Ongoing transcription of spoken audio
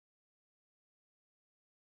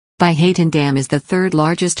Baihetan Dam is the third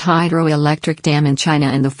largest hydroelectric dam in China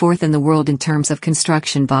and the fourth in the world in terms of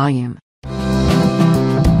construction volume.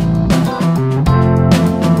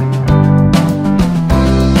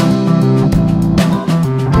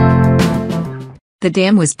 The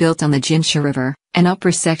dam was built on the Jinsha River, an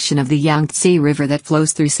upper section of the Yangtze River that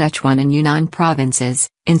flows through Sichuan and Yunnan provinces,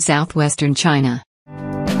 in southwestern China.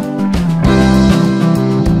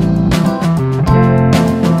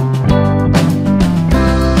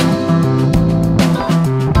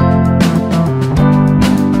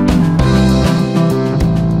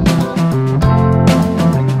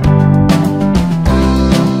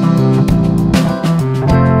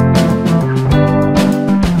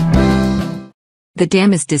 The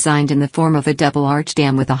dam is designed in the form of a double-arch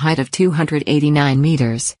dam with a height of 289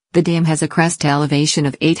 meters. The dam has a crest elevation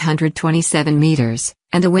of 827 meters,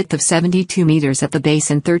 and a width of 72 meters at the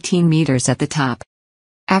base and 13 meters at the top.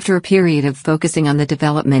 After a period of focusing on the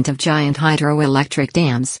development of giant hydroelectric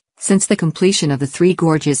dams, since the completion of the Three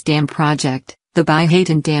Gorges Dam project, the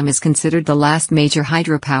Baihetan Dam is considered the last major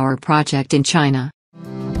hydropower project in China.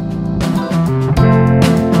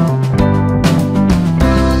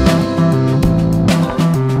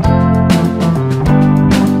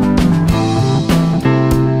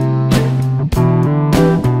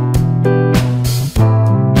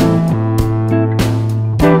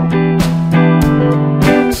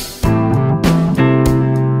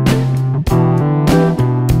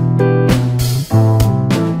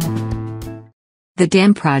 The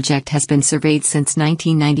dam project has been surveyed since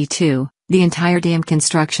 1992. The entire dam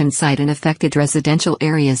construction site and affected residential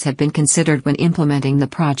areas have been considered when implementing the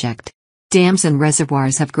project. Dams and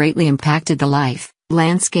reservoirs have greatly impacted the life,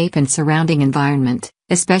 landscape and surrounding environment,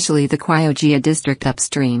 especially the Xijiang district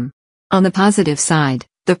upstream. On the positive side,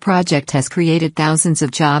 the project has created thousands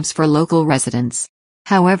of jobs for local residents.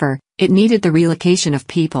 However, it needed the relocation of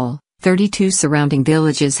people. 32 surrounding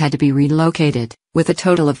villages had to be relocated, with a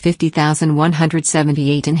total of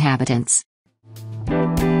 50,178 inhabitants.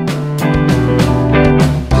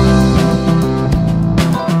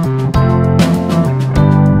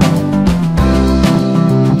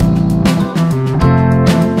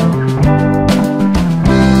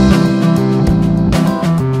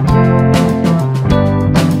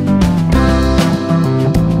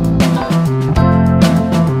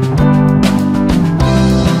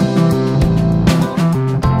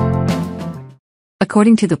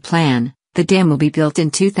 According to the plan, the dam will be built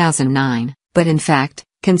in 2009, but in fact,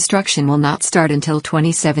 construction will not start until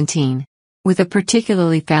 2017. With a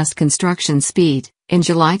particularly fast construction speed, in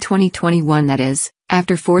July 2021 that is,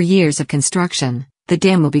 after 4 years of construction, the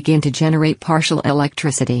dam will begin to generate partial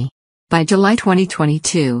electricity. By July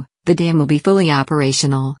 2022, the dam will be fully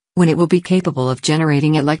operational, when it will be capable of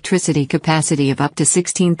generating electricity capacity of up to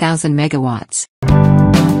 16,000 megawatts.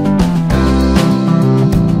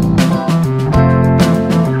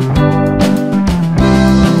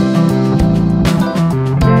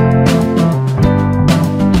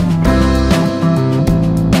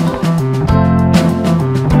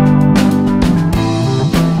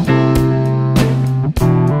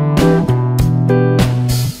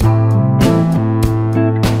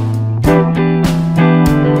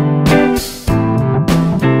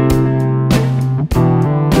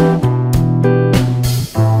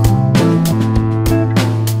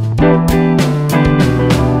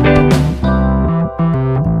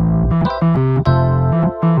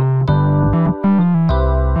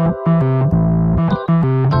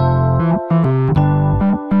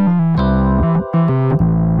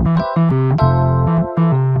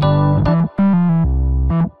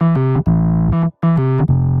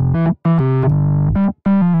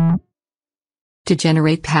 To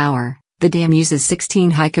generate power, the dam uses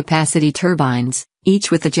 16 high-capacity turbines,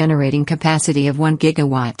 each with a generating capacity of 1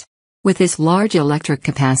 gigawatt. With this large electric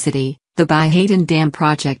capacity, the Baihetan Dam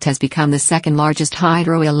project has become the second largest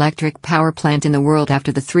hydroelectric power plant in the world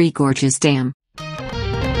after the Three Gorges Dam.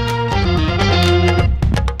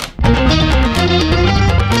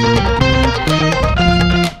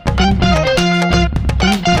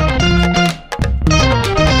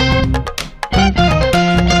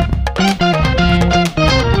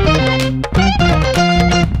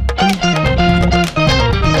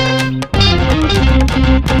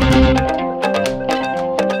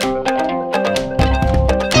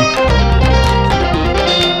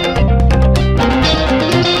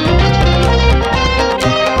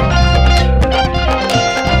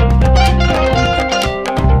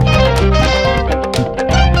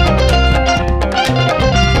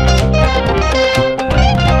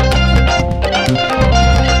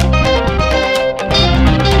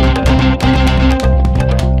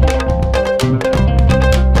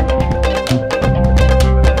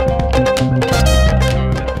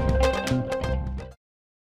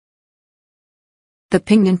 The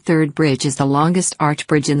Pingnan Third Bridge is the longest arch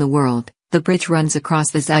bridge in the world. The bridge runs across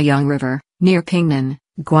the Xijiang River, near Pingnan,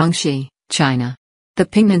 Guangxi, China. The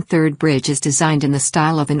Pingnan Third Bridge is designed in the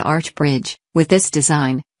style of an arch bridge. With this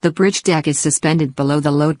design, the bridge deck is suspended below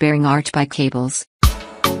the load-bearing arch by cables.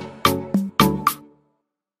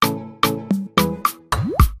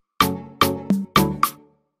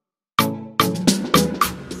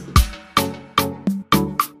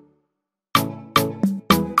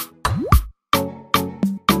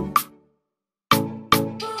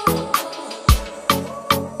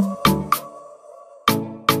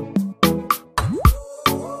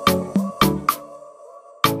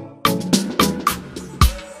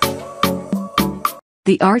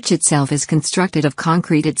 The arch itself is constructed of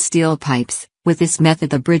concreted steel pipes. With this method,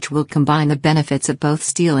 the bridge will combine the benefits of both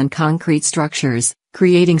steel and concrete structures,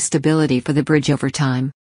 creating stability for the bridge over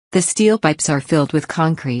time. The steel pipes are filled with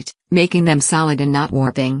concrete, making them solid and not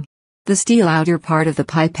warping. The steel outer part of the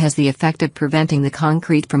pipe has the effect of preventing the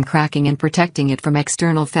concrete from cracking and protecting it from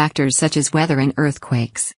external factors such as weather and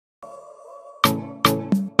earthquakes.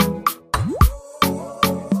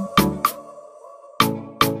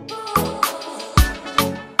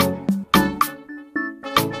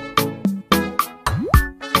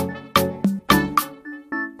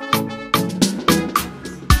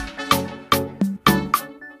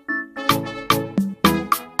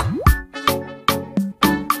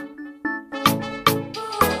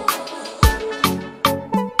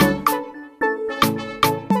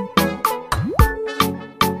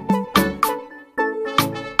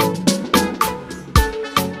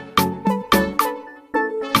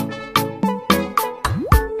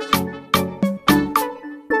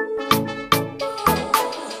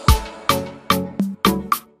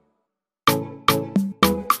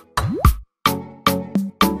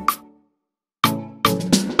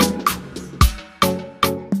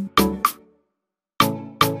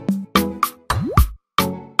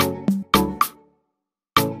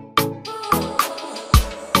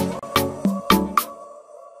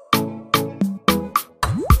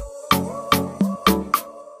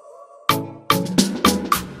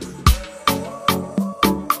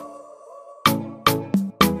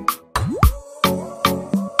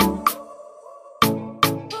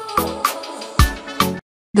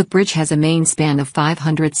 The bridge has a main span of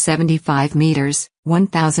 575 meters,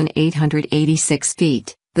 1,886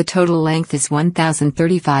 feet. The total length is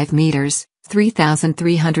 1,035 meters,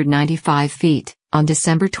 3,395 feet. On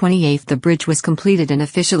December 28, the bridge was completed and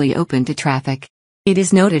officially opened to traffic. It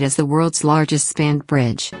is noted as the world's largest spanned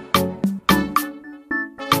bridge.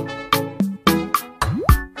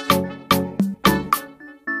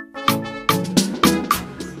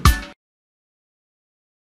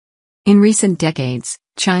 In recent decades,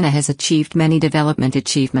 China has achieved many development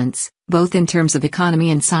achievements, both in terms of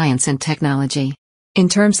economy and science and technology. In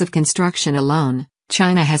terms of construction alone,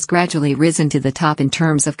 China has gradually risen to the top in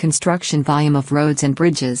terms of construction volume of roads and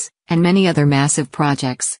bridges, and many other massive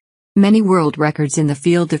projects. Many world records in the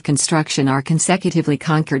field of construction are consecutively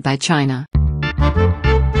conquered by China.